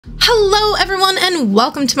Hello everyone and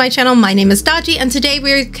welcome to my channel. My name is Daji and today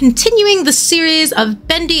we're continuing the series of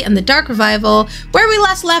Bendy and the Dark Revival. Where we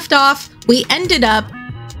last left off, we ended up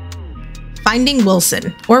finding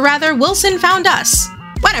Wilson. Or rather, Wilson found us.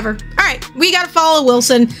 Whatever. Alright, we gotta follow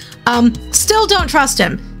Wilson. Still don't trust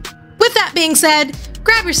him. With that being said,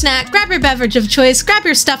 grab your snack, grab your beverage of choice, grab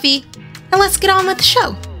your stuffy, and let's get on with the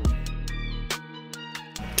show.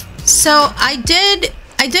 So I did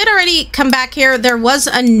already come back here. There was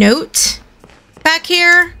a note back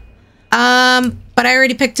here, but I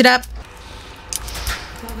already picked it up.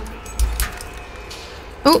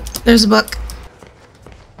 Oh, there's a book.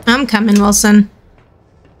 I'm coming, Wilson.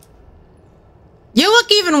 You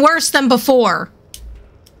look even worse than before.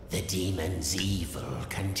 The demon's evil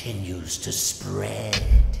continues to spread.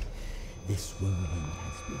 This world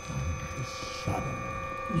has begun to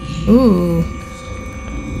shudder. Ooh.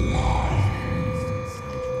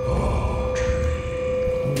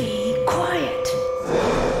 Be quiet.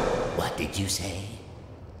 What did you say?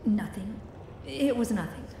 Nothing. It was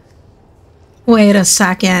nothing. Wait a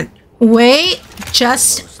second. Wait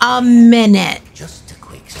just a minute. Just a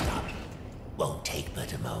quick stop. Won't take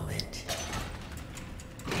but a moment.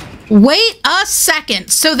 Wait a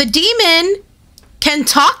second. So the demon can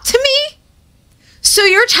talk to me? So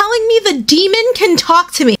you're telling me the demon can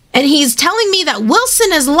talk to me? And he's telling me that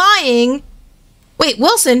Wilson is lying. Wait,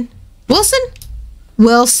 Wilson? Wilson?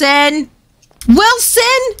 Wilson? Wilson?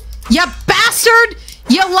 You bastard!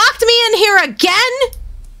 You locked me in here again?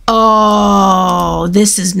 Oh,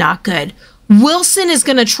 this is not good. Wilson is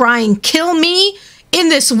gonna try and kill me in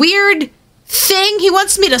this weird thing. He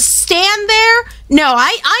wants me to stand there? No,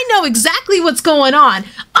 I know exactly what's going on.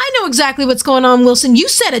 I know exactly what's going on, Wilson. You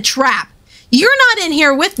set a trap. You're not in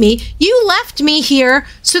here with me. You left me here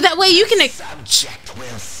so that way you can... Subject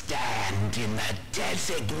will stand in the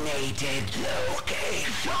designated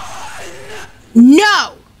location.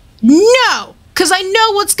 No! No! Because I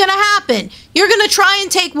know what's going to happen. You're going to try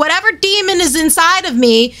and take whatever demon is inside of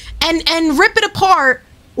me and rip it apart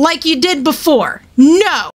like you did before.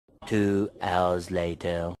 No! 2 hours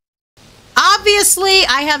later. Obviously,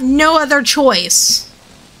 I have no other choice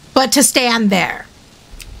but to stand there.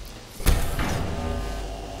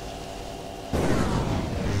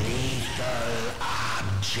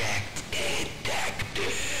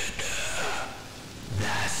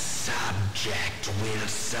 Will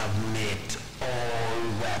submit all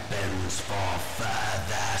weapons for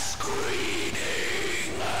further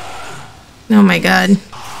screening. Oh my god.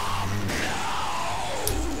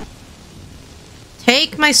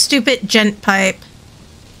 Take my stupid gent pipe.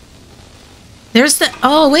 There's the...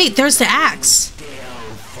 Oh wait, there's the axe.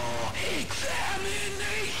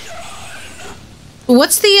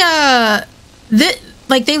 What's the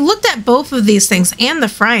like they looked at both of these things and the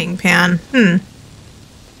frying pan.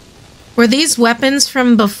 Were these weapons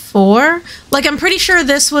from before? Like, I'm pretty sure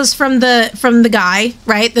this was from the guy,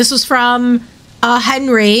 right? This was from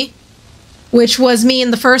Henry, which was me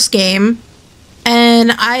in the first game.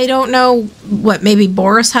 And I don't know what, maybe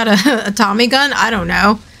Boris had a Tommy gun? I don't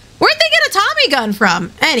know. Where'd they get a Tommy gun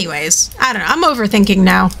from? Anyways, I don't know. I'm overthinking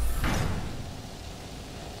now.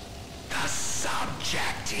 The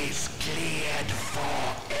subject is cleared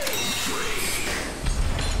for entry.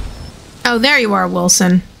 Oh, there you are,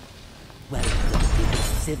 Wilson. Welcome to the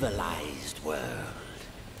civilized world.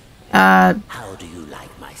 How do you like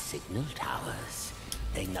my signal towers?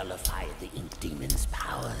 They nullify the ink demon's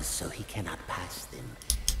powers so he cannot pass them.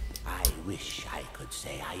 I wish I could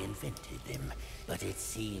say I invented them, but it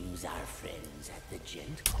seems our friends at the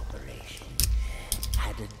Gent Corporation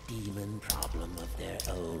had a demon problem of their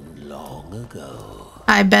own long ago.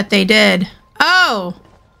 I bet they did. Oh,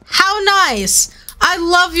 how nice. I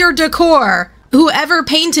love your decor. Whoever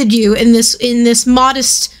painted you in this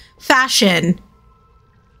modest fashion.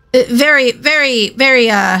 Very, very, very,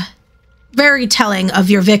 very telling of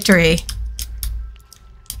your victory.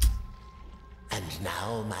 And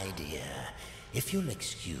now, my dear, if you'll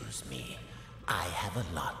excuse me, I have a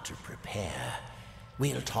lot to prepare.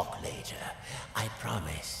 We'll talk later, I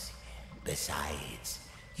promise. Besides,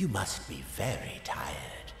 you must be very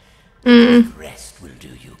tired. Rest will do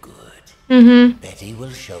you good. Betty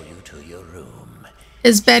will show you to your room.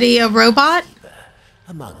 Is Betty a robot?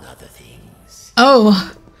 Among other things.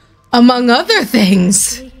 Oh, among other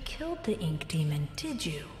things. We killed the ink demon, did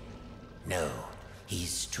you? No,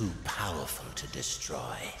 he's too powerful to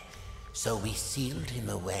destroy. So we sealed him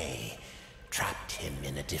away, trapped him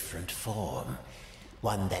in a different form.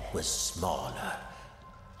 One that was smaller,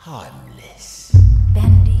 harmless.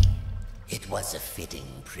 Bendy. It was a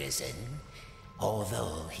fitting prison.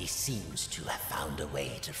 Although he seems to have found a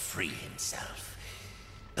way to free himself.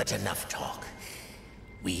 But enough talk.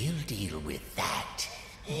 We'll deal with that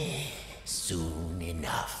soon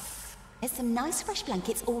enough. There's some nice fresh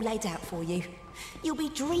blankets all laid out for you. You'll be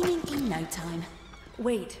dreaming in no time.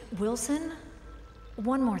 Wait, Wilson?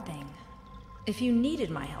 One more thing. If you needed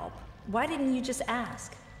my help, why didn't you just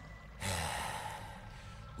ask?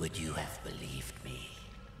 Would you have believed me?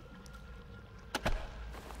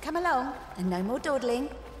 Come along, and no more dawdling.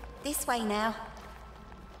 This way now.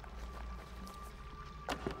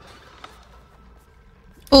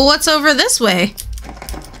 Well, what's over this way?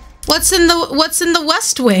 What's in the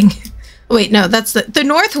West Wing? Wait, no, that's the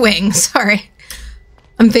North Wing. Sorry.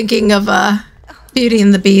 I'm thinking of Beauty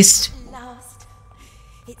and the Beast. Last.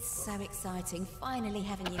 It's so exciting finally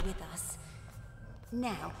having you with us.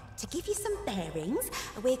 Now, to give you some bearings,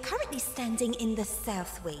 we're currently standing in the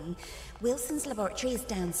South Wing. Wilson's laboratory is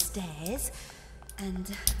downstairs.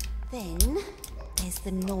 And then there's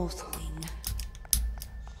the North Wing.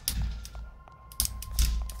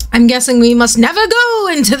 I'm guessing we must never go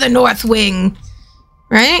into the North Wing,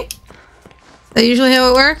 right? Is that usually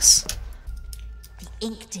how it works? The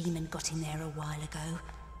ink demon got in there a while ago,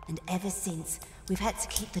 and ever since, we've had to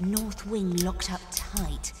keep the North Wing locked up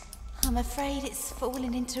tight. I'm afraid it's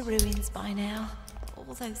fallen into ruins by now.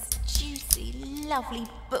 All those juicy, lovely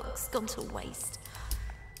books gone to waste.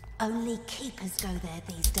 Only keepers go there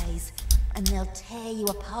these days, and they'll tear you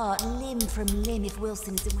apart limb from limb if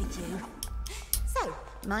Wilson isn't with you. So,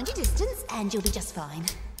 mind your distance and you'll be just fine.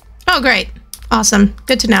 Oh, great. Awesome.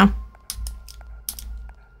 Good to know.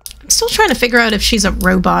 I'm still trying to figure out if she's a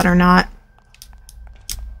robot or not.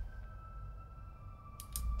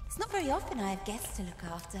 It's not very often I have guests to look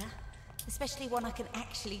after, especially one I can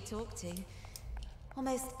actually talk to.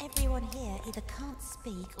 Almost everyone here either can't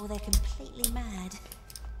speak or they're completely mad.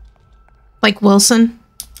 Like Wilson?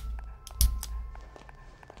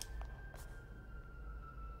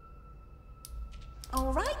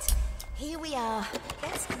 All right, here we are.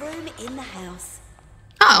 Best room in the house.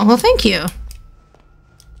 Oh, well, thank you.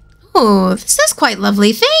 Oh, this is quite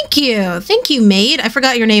lovely. Thank you. Thank you, maid. I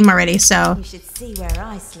forgot your name already, so. You should see where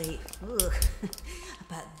I sleep. Ugh.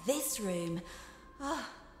 But this room, oh,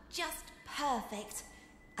 just perfect.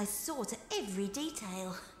 I saw to every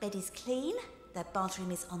detail. Bed is clean. The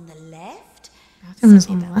bathroom is on the left. Bathroom is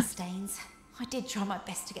Sorry on the about left. stains. I did try my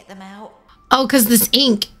best to get them out. Oh, because this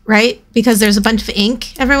ink, right? Because there's a bunch of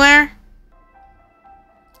ink everywhere.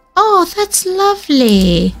 Oh, that's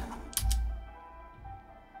lovely.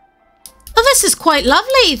 Oh, this is quite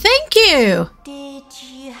lovely. Thank you. Did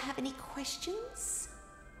you have any questions?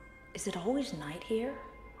 Is it always night here?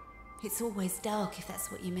 It's always dark, if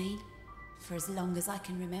that's what you mean. For as long as I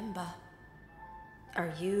can remember.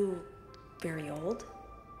 Are you very old?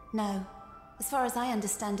 No. As far as I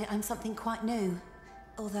understand it, I'm something quite new.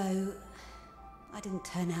 Although, I didn't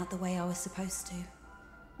turn out the way I was supposed to.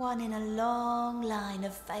 One in a long line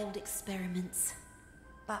of failed experiments.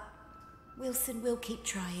 But Wilson will keep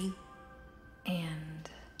trying. And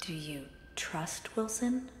do you trust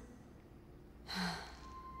Wilson?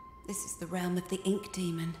 This is the realm of the ink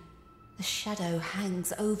demon. The shadow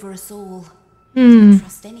hangs over us all. I Hmm. don't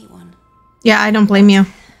trust anyone. Yeah, I don't blame you.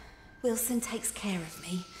 Wilson takes care of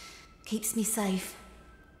me, keeps me safe.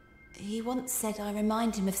 He once said I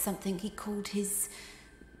remind him of something he called his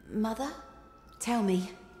mother. Tell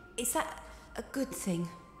me, is that a good thing,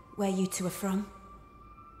 where you two are from?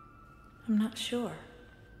 I'm not sure.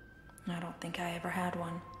 I don't think I ever had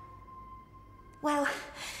one. Well,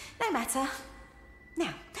 no matter.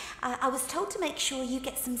 Now, I was told to make sure you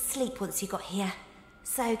get some sleep once you got here.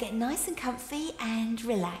 So get nice and comfy and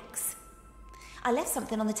relax. I left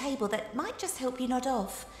something on the table that might just help you nod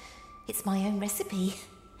off. It's my own recipe.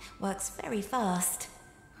 Works very fast.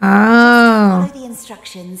 Oh. Follow the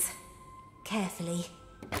instructions. Carefully.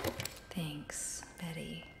 Thanks,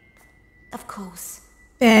 Betty. Of course.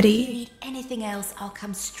 If Betty. you need anything else, I'll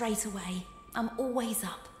come straight away. I'm always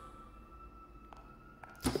up.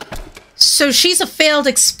 So she's a failed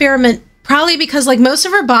experiment, probably because like most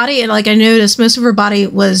of her body, like I noticed most of her body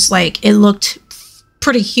was like, it looked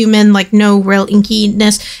pretty human, like no real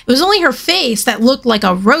inkiness. It was only her face that looked like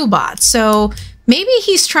a robot. So maybe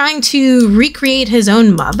he's trying to recreate his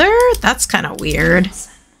own mother? That's kind of weird.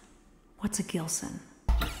 Gilson. What's a Gilson?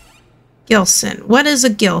 Gilson. What is a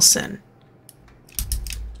Gilson?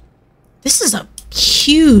 This is a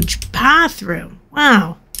huge bathroom.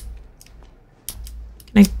 Wow.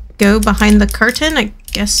 Can I go behind the curtain? I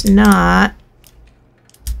guess not.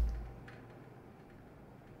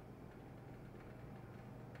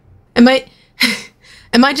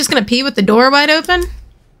 Am I just gonna pee with the door wide open?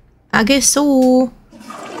 I guess so.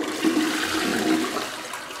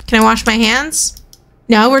 Can I wash my hands?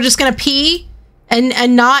 No, we're just gonna pee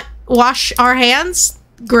and not wash our hands?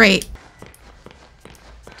 Great.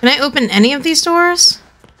 Can I open any of these doors?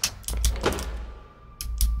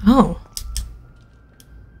 Oh.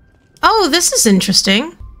 Oh, this is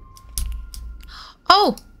interesting.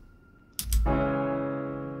 Oh!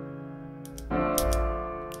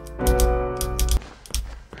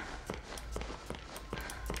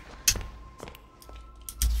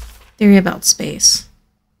 Theory about space.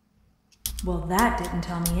 Well, that didn't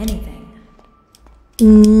tell me anything.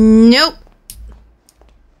 Nope.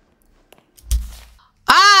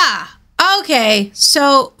 Ah! Okay,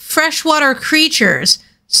 so freshwater creatures.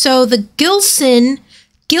 So the Gilson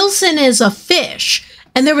is a fish,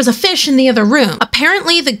 and there was a fish in the other room.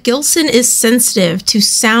 Apparently the Gilson is sensitive to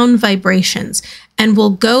sound vibrations and will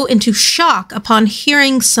go into shock upon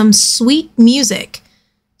hearing some sweet music.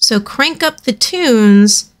 So crank up the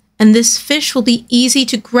tunes and this fish will be easy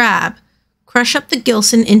to grab. Crush up the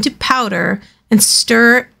Gilson into powder and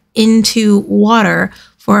stir into water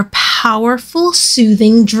for a powerful,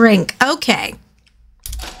 soothing drink. Okay.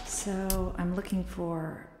 So I'm looking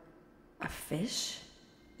for a fish?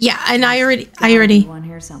 Yeah, and I already one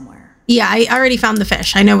here somewhere. Yeah, I already found the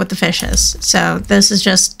fish. I know what the fish is. So this is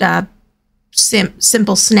just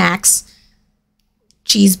simple snacks.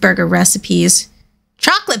 Cheeseburger recipes.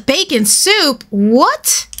 Chocolate bacon soup?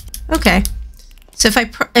 What? Okay. So if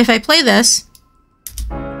I play this,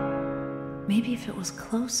 maybe if it was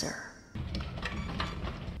closer.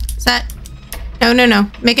 is that?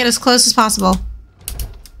 No. Make it as close as possible.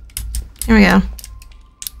 There we go.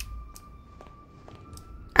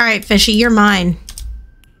 All right, fishy, you're mine.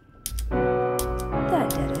 That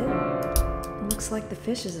did it. Looks like the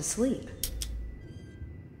fish is asleep.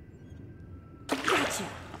 Gotcha.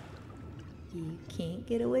 You can't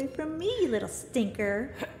get away from me, you little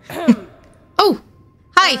stinker. Oh,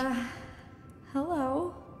 hi.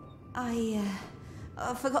 Hello. I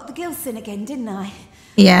forgot the Gilson again, didn't I?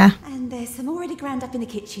 Yeah. And there's some already ground up in the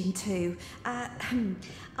kitchen too.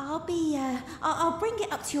 I'll bring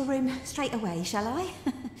it up to your room straight away, shall I?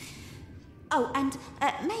 Oh, and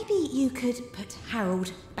maybe you could put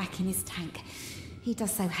Harold back in his tank. He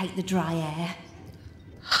does so hate the dry air.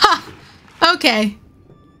 Ha! Okay.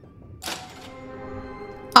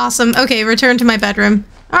 Awesome. Okay, return to my bedroom.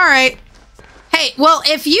 All right. Hey, well,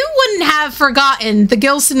 if you wouldn't have forgotten the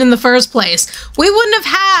Gilson in the first place, we wouldn't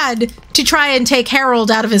have had to try and take Harold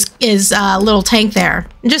out of his little tank there.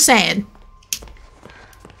 I'm just saying.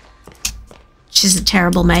 She's a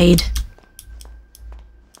terrible maid.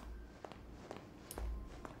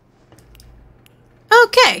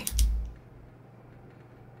 Okay.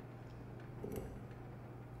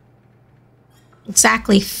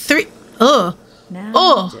 Exactly 3. Ugh.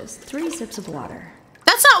 Now just 3 sips of water.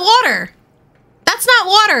 That's not water. That's not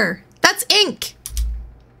water. That's ink.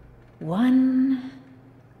 1.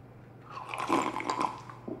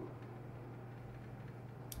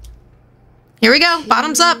 Here we go.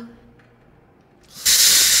 Bottoms up.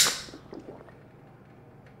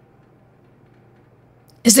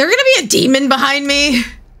 Is there gonna be a demon behind me?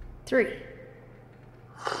 3.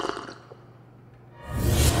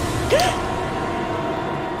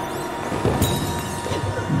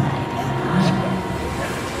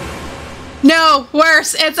 No,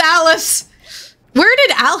 worse. It's Alice. Where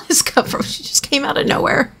did Alice come from? She just came out of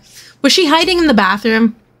nowhere. Was she hiding in the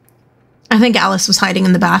bathroom? I think Alice was hiding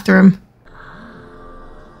in the bathroom.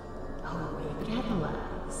 Awake at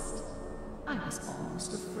last. I was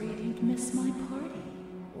almost afraid you'd miss my party.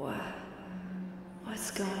 What's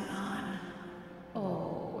going on?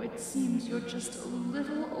 Oh, it seems you're just a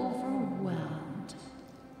little overwhelmed.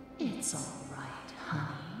 It's all right,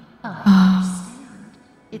 honey. I understand.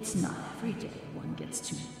 It's not every day one gets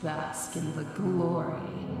to bask in the glory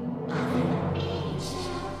of an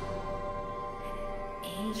angel.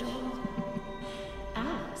 Angel?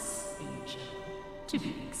 Alice, angel, to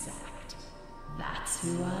be exact. That's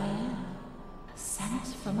who I am. Sent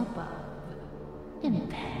from above.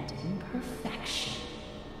 Impending perfection.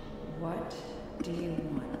 What do you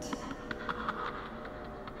want?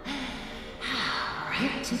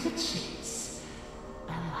 Right to the chase.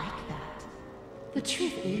 I like that. The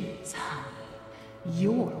truth is, honey,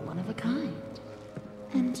 you're one of a kind.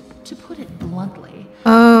 And to put it bluntly,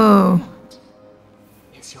 Oh. what I want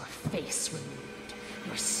is your face removed,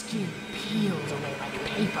 your skin peeled away like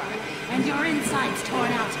paper, and your insides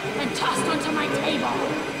torn out and tossed onto my table.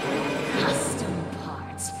 Custom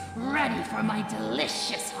parts, ready for my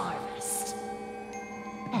delicious harvest.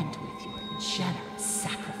 And with your generous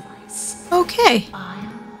sacrifice, Okay. I'll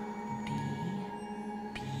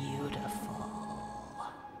be beautiful.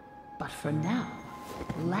 But for now,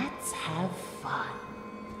 let's have fun.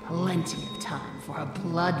 Plenty of time for a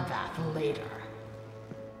bloodbath later.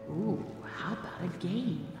 Ooh, how about a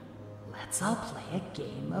game? Let's all play a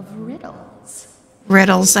game of riddles.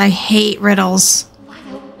 Riddles. I hate riddles. What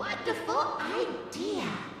a wonderful idea.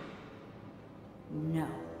 No.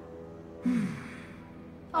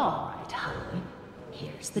 All right, honey.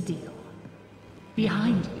 Here's the deal.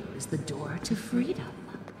 Behind you is the door to freedom.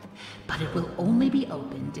 But it will only be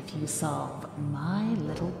opened if you solve my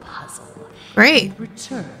little puzzle. Great. And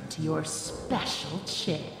return to your special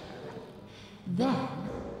chair. Then,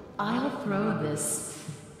 I'll throw this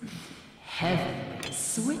heavenly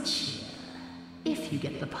switch here. If you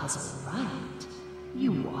get the puzzle right,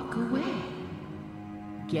 you walk away.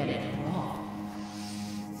 Get it wrong,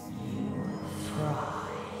 you will fry.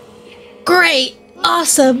 Great.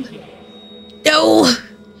 Awesome. No,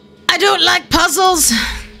 I don't like puzzles.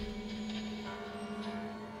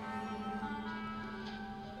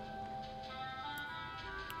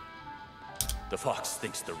 The fox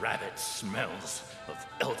thinks the rabbit smells of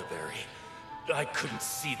elderberry. I couldn't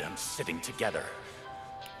see them sitting together.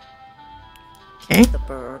 Okay. The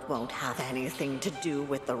bird won't have anything to do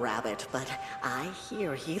with the rabbit, but I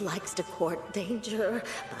hear he likes to court danger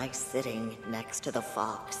by sitting next to the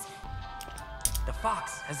fox. The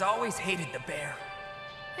fox has always hated the bear.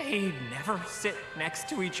 They never sit next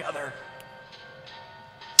to each other.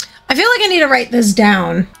 I feel like I need to write this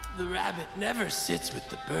down. The rabbit never sits with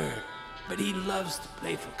the bird, but he loves the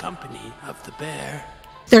playful company of the bear.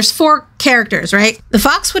 There's 4 characters, right? The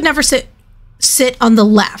fox would never sit on the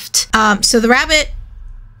left. So the rabbit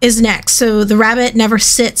is next. So the rabbit never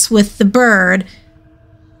sits with the bird,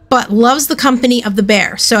 but loves the company of the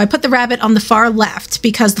bear. So I put the rabbit on the far left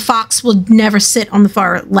because the fox will never sit on the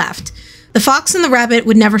far left. The fox and the rabbit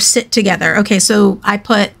would never sit together. Okay, so I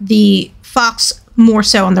put the fox more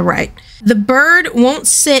so on the right. The bird won't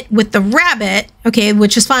sit with the rabbit, okay,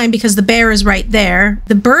 which is fine because the bear is right there.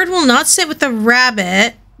 The bird will not sit with the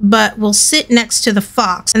rabbit, but will sit next to the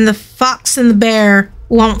fox. And the fox and the bear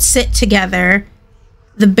won't sit together.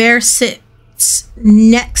 The bear sits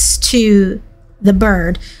next to the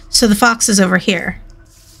bird. So the fox is over here.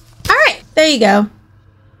 All right, there you go.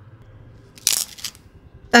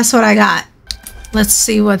 That's what I got. Let's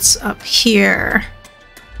see what's up here.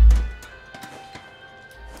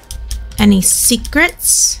 Any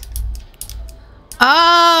secrets?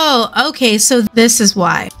 Oh, okay, so this is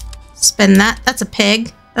why. Spin that. That's a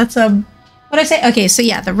pig. That's a... What'd I say? Okay, so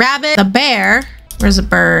yeah, the rabbit, the bear. Where's the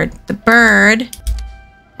bird? The bird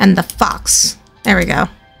and the fox. There we go.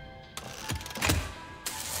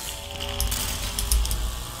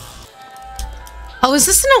 Oh, is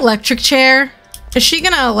this an electric chair? Is she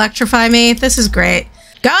gonna electrify me? This is great.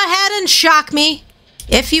 Go ahead and shock me,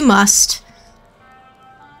 if you must.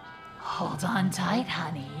 Hold on tight,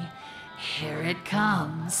 honey. Here it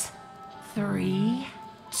comes. 3,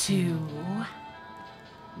 2,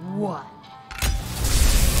 1.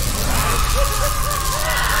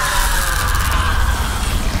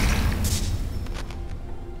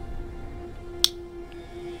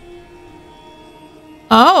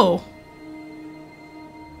 Oh.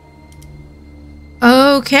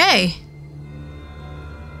 Okay.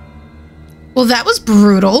 Well, that was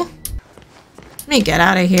brutal. Let me get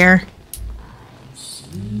out of here.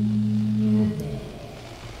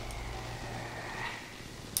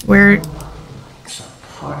 Where...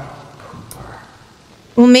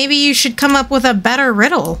 Well, maybe you should come up with a better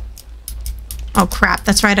riddle. Oh, crap.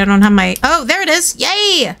 That's right. I don't have my... Oh, there it is.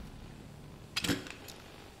 Yay!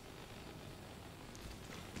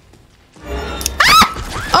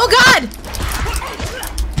 Ah! Oh, God!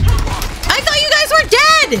 I thought you guys were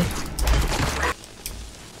dead!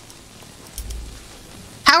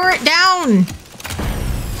 Power it down.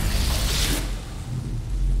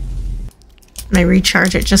 Let me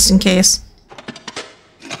recharge it just in case.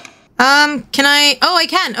 Can I? Oh, I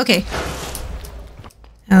can. Okay.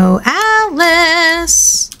 Oh,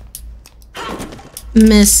 Alice.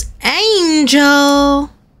 Miss Angel.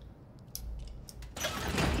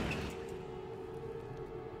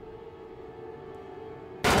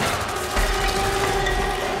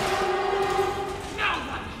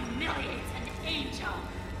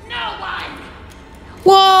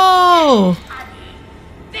 Whoa!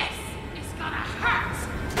 This is gonna hurt.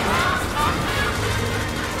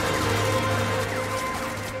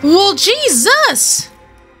 Well, Jesus!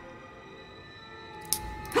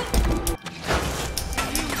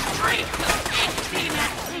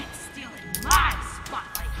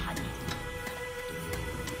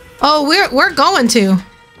 Oh, we're going to.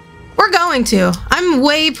 We're going to. I'm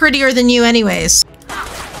way prettier than you anyways.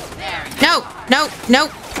 No, no, no.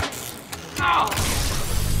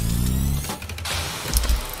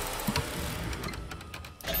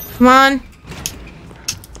 Come on.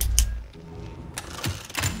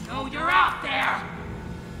 No, you're out there!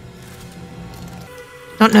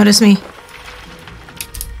 Don't notice me.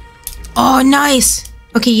 Oh, nice.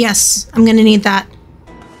 Okay, yes. I'm gonna need that.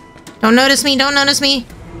 Don't notice me. Don't notice me.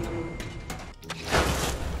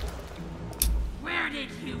 Where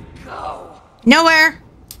did you go? Nowhere.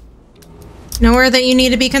 Nowhere that you need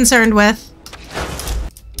to be concerned with.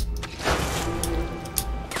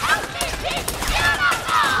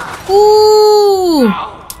 Ooh.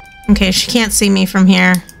 Okay, she can't see me from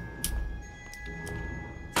here.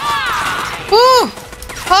 Ooh.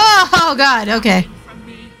 Oh, God. Okay.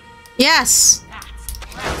 Yes.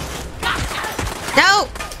 No.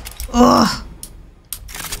 Ugh.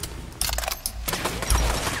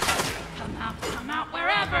 Come out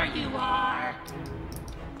wherever you are.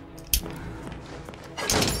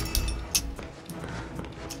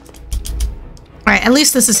 Alright, at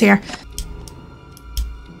least this is here.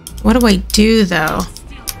 What do I do, though?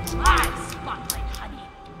 Still my spotlight, honey.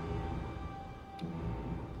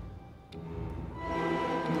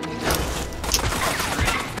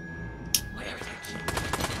 Where did you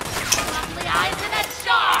lovely eyes in a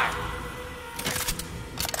jar?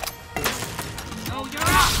 No, you're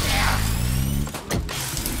out there.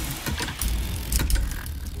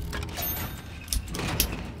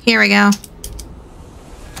 Here we go.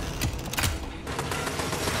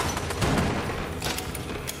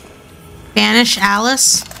 Banish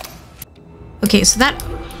Alice. Okay, so that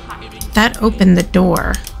opened the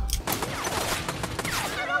door.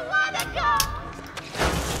 I don't wanna go.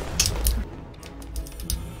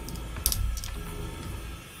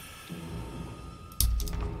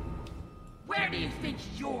 Where do you think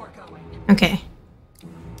you're going? Okay.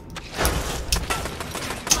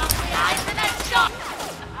 Lovely eyes in a jar.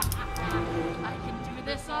 I can do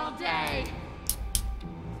this all day.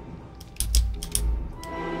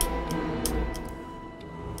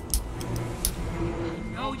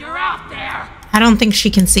 No, you're out there. I don't think she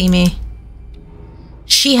can see me.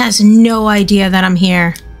 She has no idea that I'm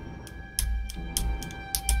here.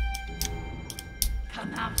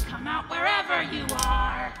 Come out wherever you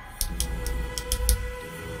are.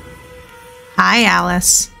 Hi,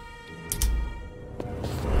 Alice.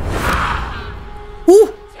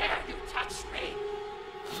 Ooh. Dare you touch me?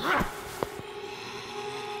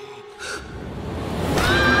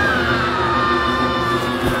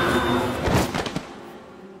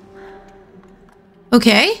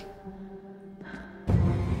 Okay.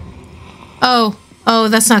 Oh,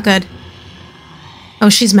 that's not good. Oh,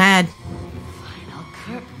 she's mad. Final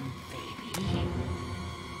curtain, baby.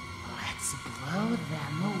 Let's blow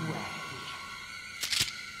them away.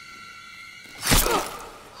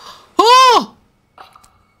 Oh!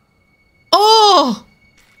 Oh!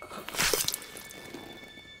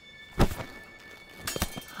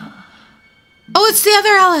 Oh, it's the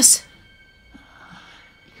other Alice.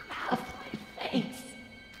 You have my face.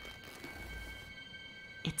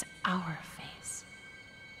 It's our face.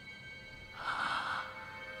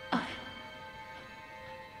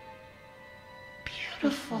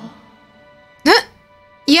 Beautiful.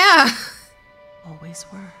 Yeah. Always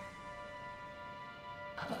were.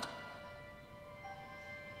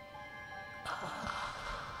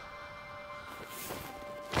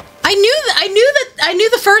 I knew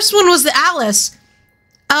the first one was the Alice.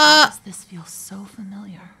 Does this feel so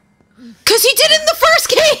familiar? Cause he did it in the first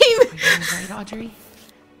game. Are you right, Audrey?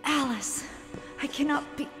 Alice, I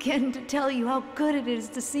cannot begin to tell you how good it is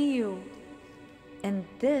to see you. And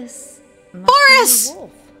this must Boris! be your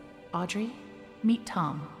wolf. Audrey, meet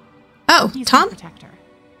Tom. Oh, He's Tom? my protector.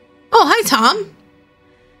 Oh, hi, Tom.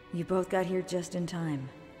 You both got here just in time.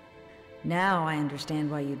 Now I understand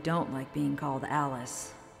why you don't like being called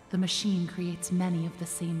Alice. The machine creates many of the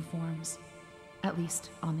same forms. At least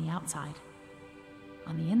on the outside.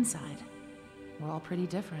 On the inside, we're all pretty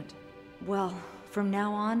different. Well, from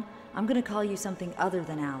now on, I'm gonna call you something other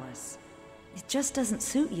than Alice. It just doesn't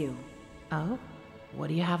suit you. Oh? What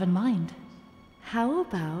do you have in mind? How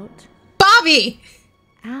about Bobby.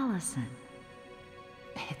 Allison?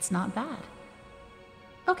 It's not bad.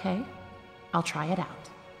 Okay, I'll try it out.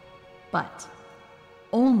 But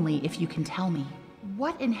only if you can tell me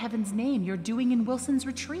what in heaven's name you're doing in Wilson's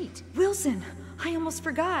retreat. Wilson, I almost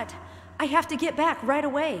forgot. I have to get back right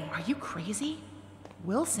away. Are you crazy?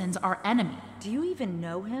 Wilson's our enemy. Do you even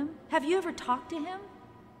know him? Have you ever talked to him?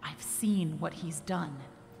 I've seen what he's done.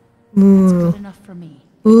 That's good enough for me.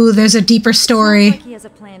 Ooh, there's a deeper story. Sounds like he has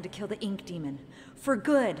a plan to kill the ink demon. For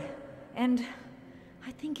good. And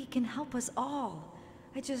I think he can help us all.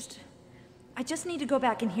 I just need to go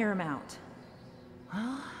back and hear him out.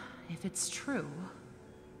 Well, if it's true,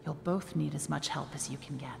 You'll both need as much help as you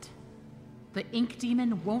can get. The ink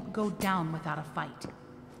demon won't go down without a fight.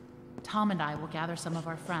 Tom and I will gather some of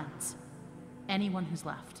our friends. Anyone who's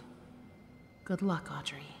left. Good luck,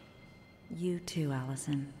 Audrey. You too,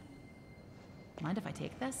 Allison. Mind if I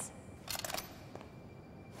take this?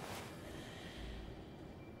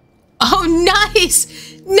 Oh,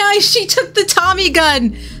 nice! Nice! She took the Tommy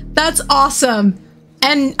gun! That's awesome.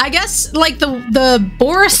 And I guess, like, the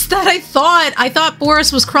Boris that I thought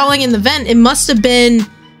Boris was crawling in the vent. It must have been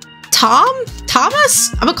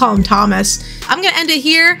Thomas? I'm gonna call him Thomas. I'm gonna end it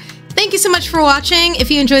here. Thank you so much for watching. If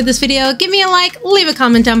you enjoyed this video, give me a like, leave a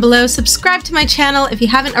comment down below, subscribe to my channel if you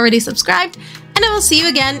haven't already subscribed, and I will see you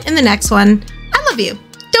again in the next one. I love you.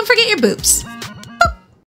 Don't forget your boobs.